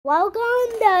Welcome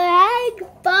to Egg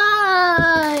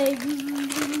 5!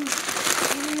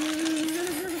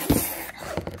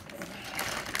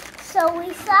 So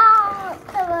we saw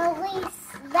the release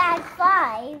Bag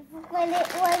 5 when it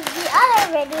was the other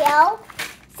video.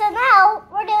 So now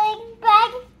we're doing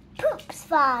Bag Poops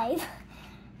 5.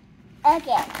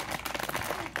 Okay.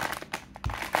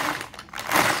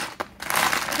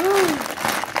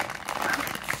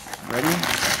 Ready?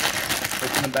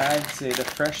 Open the bag, say the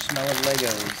fresh smell of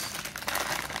Legos.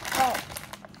 Oh.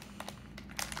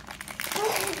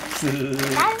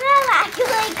 That smells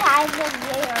actually kind of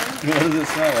weird. What does it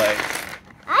smell like?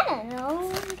 I don't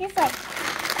know. Just like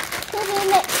putting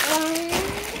it on.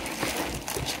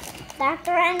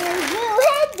 Dr. Henry's new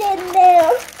head's in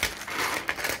there.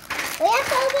 We have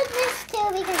to open this too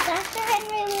because Dr.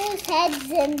 Henry's head's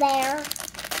in there.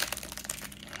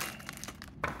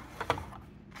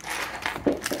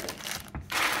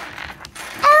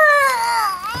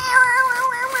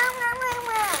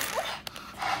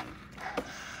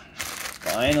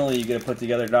 Finally, you get to put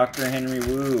together Dr. Henry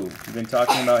Wu. You've been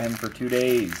talking about him for 2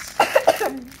 days.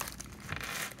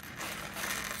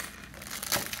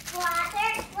 Water.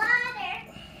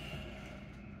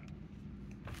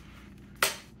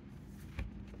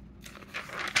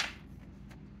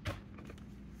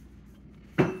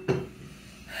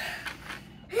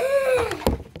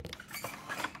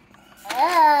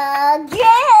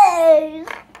 Yes.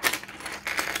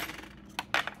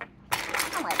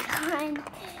 Oh my God.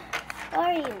 What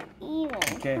are you even?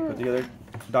 Okay, put together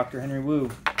Dr. Henry Wu.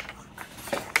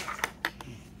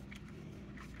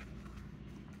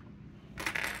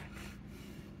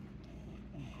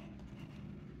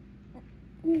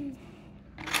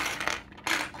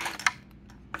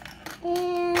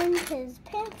 And his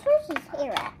pants, where's his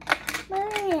hair at?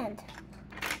 Where's his hand?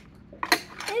 Where's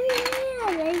his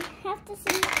hand? I have to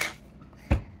see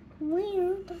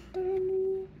where Dr.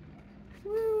 Henry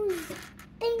Wu's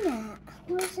thing at.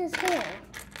 Where's his hair?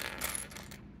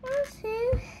 Where's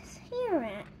his hair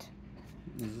at?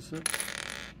 Is this it?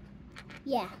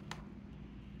 Yeah.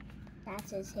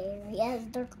 That's his hair. He has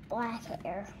dark black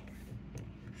hair.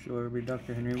 Show everybody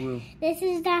Dr. Henry Wu. This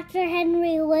is Dr.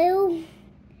 Henry Wu.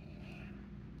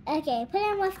 Okay, put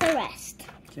him with the rest.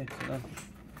 Okay, sit down.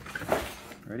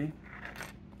 Ready?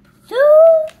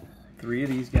 3 of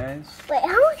these guys. Wait,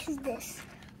 how much is this?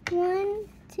 1,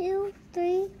 2,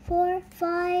 3, 4,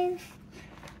 5.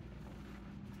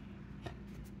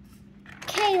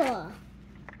 Kayla.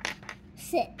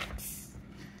 6.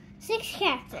 6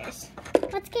 characters.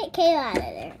 Let's get Kayla out of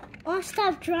there. Want to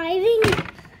stop driving?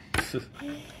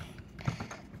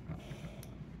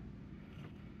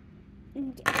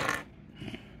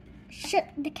 Shut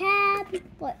the cab.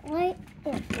 Why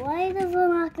does the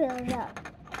knock goes up?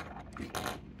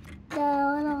 The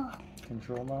little...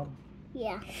 Control knob?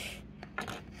 Yeah.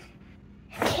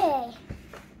 Okay.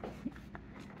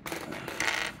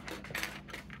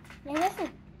 Now listen.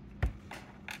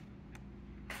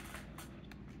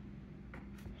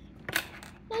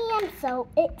 I'm so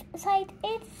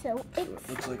excited. So it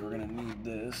looks like we're gonna need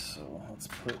this, so let's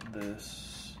put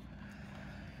this.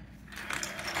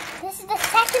 This is the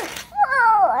second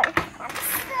floor. I'm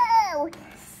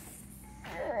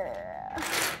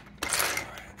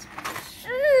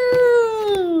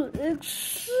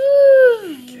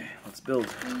Okay, let's build.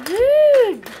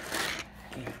 Good.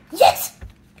 Yes.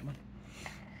 Come on.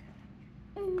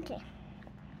 Okay.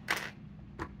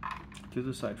 To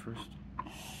the side first.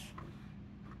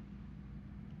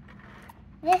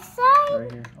 This side.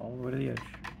 Right here, all the way to the edge.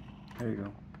 There you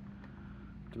go.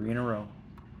 3 in a row.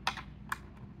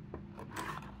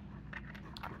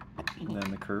 And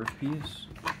then the curved piece.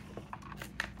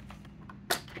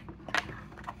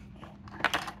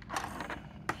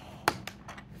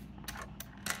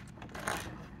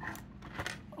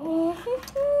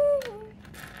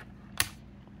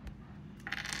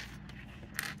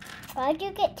 Why'd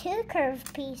you get 2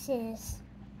 curved pieces?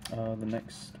 The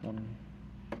next one.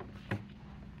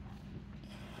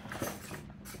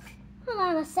 Hold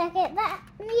on a second. That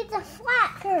needs a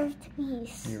flat curved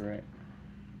piece. You're right.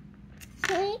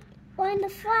 See? Find the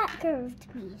flat curved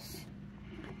piece.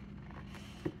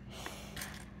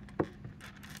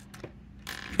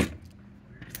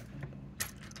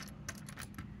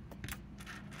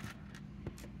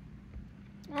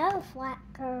 I have a flat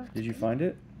curved. Did you find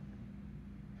it?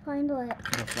 Find what?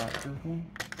 The flat curved one?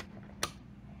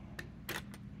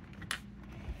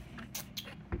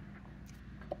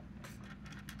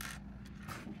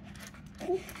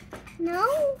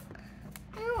 No,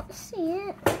 I don't see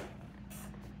it.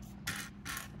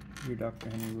 You're Dr.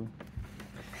 Henry Wu.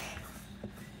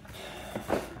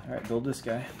 Alright, build this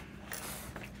guy.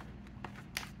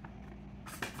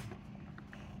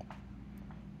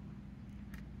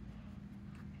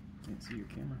 Can't see your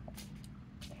camera.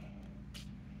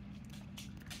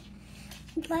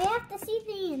 But I have to see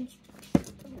the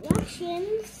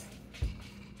instructions.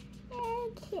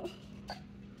 Okay.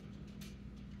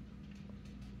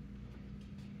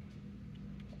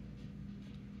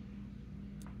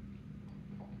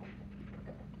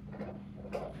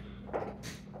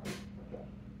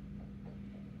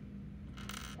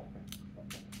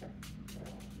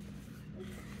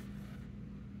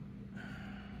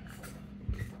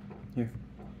 Here.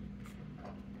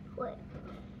 What?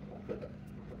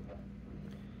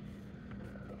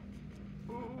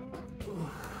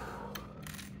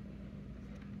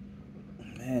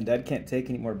 Man, Dad can't take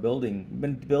any more building. We've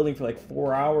been building for like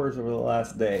 4 hours over the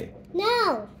last day.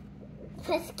 No!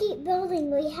 Let's keep building.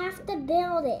 We have to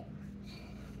build it.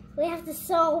 We have to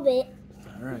solve it.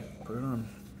 All right, put it on.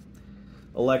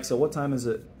 Alexa, what time is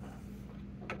it?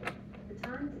 The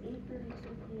time is 8:32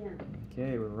 p.m.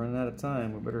 Okay, we're running out of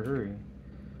time. We better hurry.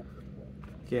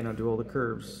 Okay, now do all the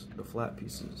curves, the flat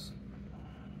pieces.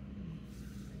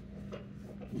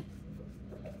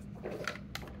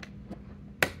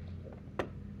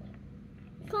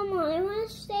 Come on, I want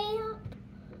to stay up.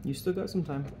 You still got some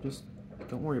time. Just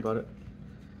don't worry about it.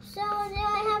 So do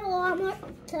I have a lot more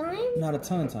time? Not a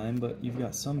ton of time, but you've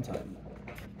got some time.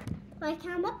 Like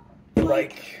how much?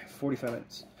 Like 45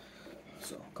 minutes.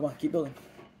 So, come on, keep building.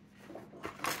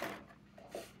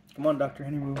 Come on, Dr.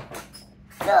 Henry Wu.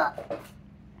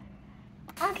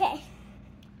 Okay.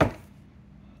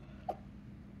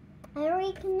 I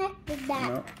reconnected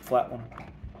that. No, flat one.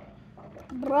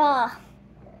 Bruh.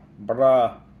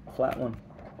 Bruh, flat one.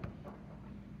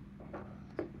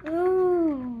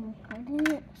 I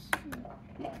didn't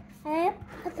see. I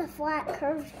put the flat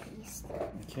curved piece.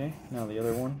 Okay, now the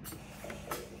other one.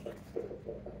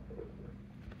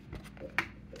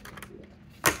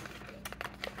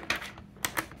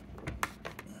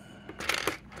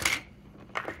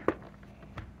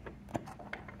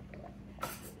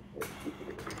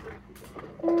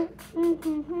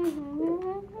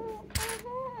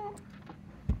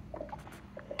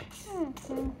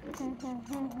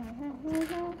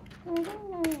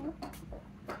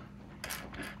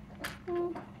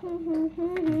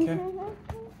 Okay.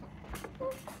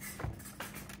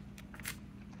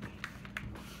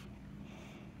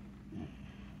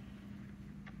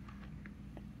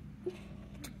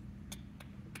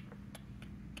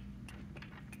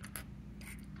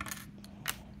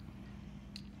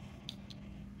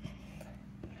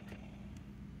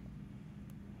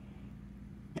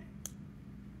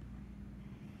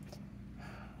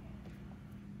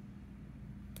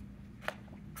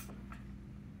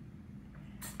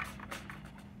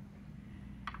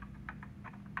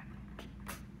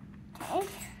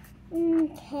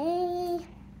 Okay.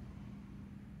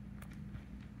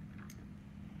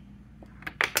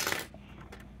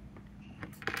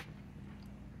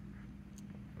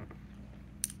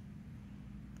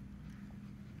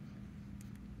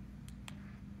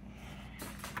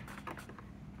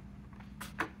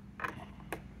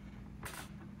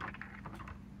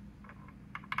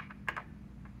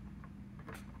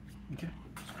 Okay,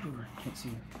 scoot over. Can't see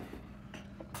you.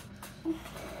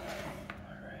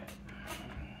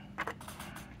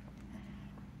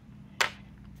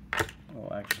 Oh,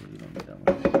 actually, you don't need that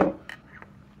one.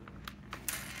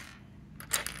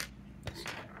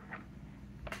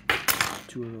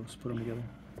 Two of those, put them together.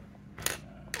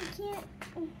 I can't.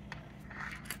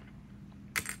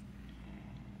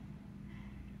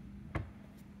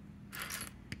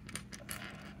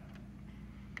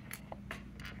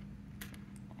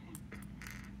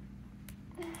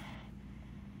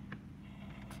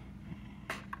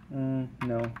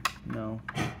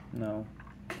 No.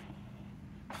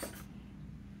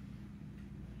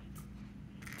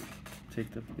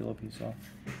 Take the yellow piece off.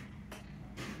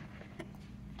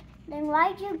 Then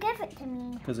why'd you give it to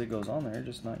me? Because it goes on there,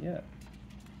 just not yet.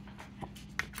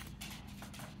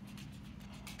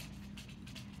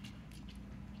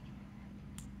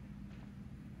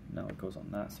 Now it goes on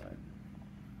that side.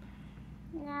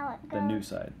 Now it goes. The new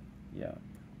side, yeah.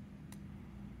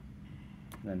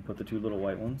 And then put the two little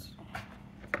white ones,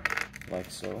 like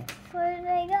so. Where do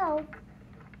they go?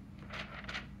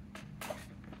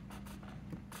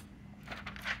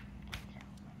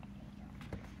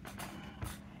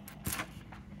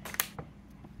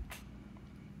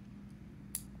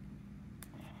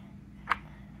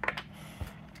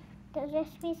 Does this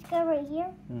piece go right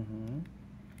here? Mm-hmm.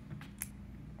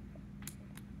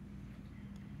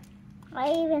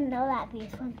 I even know that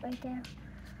piece went right there.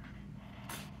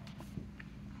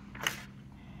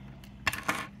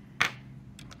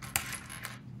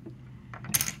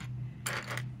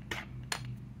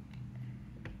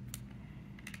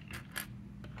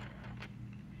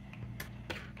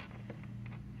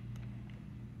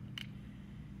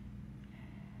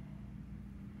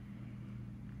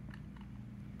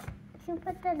 to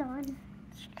put that on.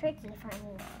 It's tricky for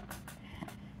me.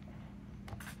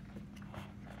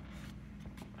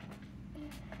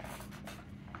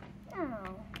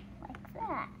 Oh, like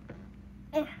that.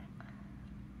 Okay.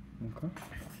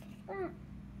 That.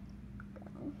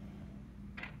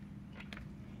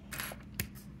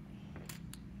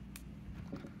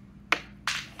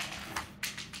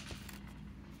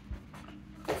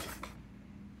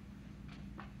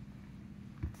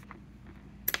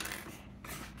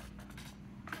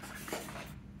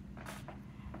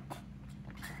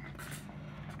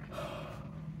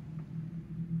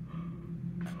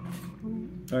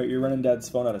 Alright, you're running Dad's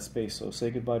phone out of space, so say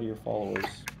goodbye to your followers.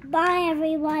 Bye,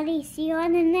 everybody. See you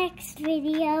on the next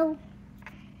video.